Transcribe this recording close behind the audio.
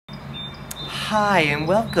Hi and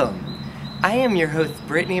welcome. I am your host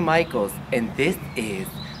Britney Michaels and this is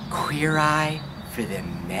Queer Eye for the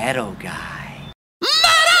Metal Guy.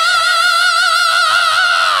 Metal!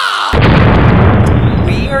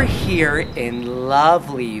 We are here in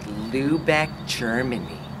lovely Lübeck,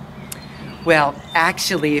 Germany. Well,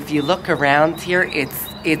 actually, if you look around here,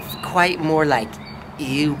 it's quite more like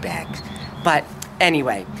Lübeck. But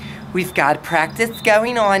anyway, we've got practice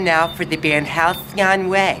going on now for the band Halcyon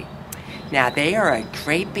Way. Now, they are a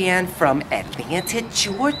great band from Atlanta,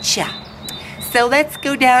 Georgia. So let's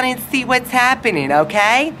go down and see what's happening,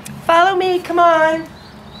 okay? Follow me, come on.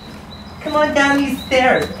 Come on down these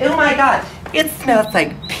stairs. Oh my God, it smells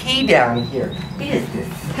like pee down here. It is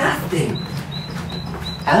disgusting.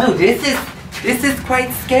 Oh, this is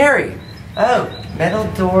quite scary. Oh, metal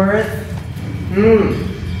doors.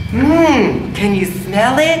 Can you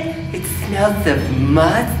smell it? It smells of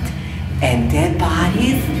must and dead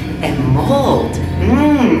bodies and mold.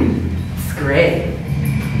 It's great.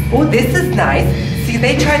 Oh, this is nice. See,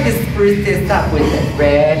 they tried to spruce this up with the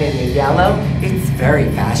red and the yellow. It's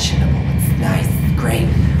very fashionable. It's nice. It's great.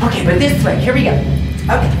 Okay, but this way. Here we go.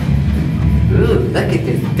 Okay. Ooh, look at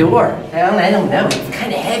this door. Well, I don't know. It's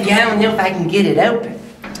kind of heavy. I don't know if I can get it open.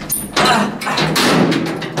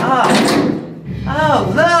 Oh,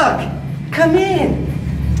 look. Come in.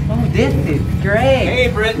 Oh, this is great.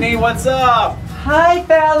 Hey, Britney, what's up? Hi,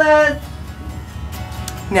 fellas.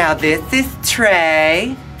 Now, this is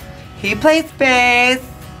Trey. He plays bass.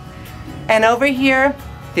 And over here,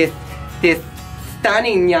 this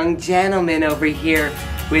stunning young gentleman over here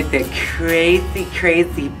with the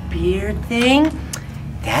crazy beard thing,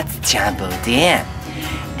 that's John Bodin.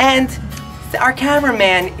 And our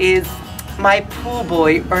cameraman is my pool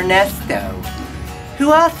boy, Ernesto,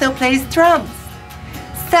 who also plays drums.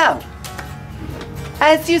 So,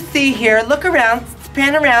 as you see here, look around,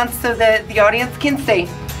 pan around so that the audience can see.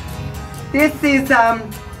 This is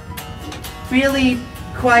really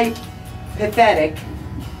quite pathetic.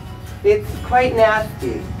 It's quite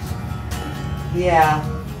nasty. Yeah.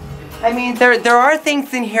 I mean, there are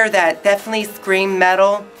things in here that definitely scream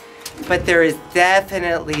metal, but there is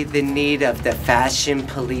definitely the need of the fashion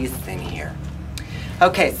police in here.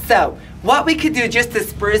 Okay, so what we could do just to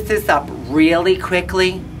spruce this up really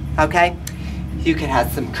quickly, okay? You could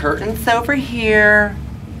have some curtains over here.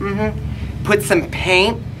 Put some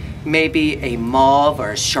paint, maybe a mauve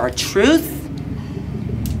or a chartreuse.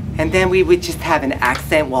 And then we would just have an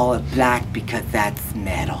accent wall of black because that's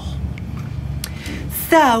metal.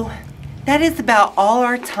 So, that is about all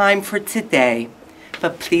our time for today.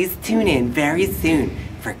 But please tune in very soon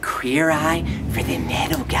for Queer Eye for the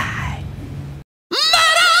Metal Guy.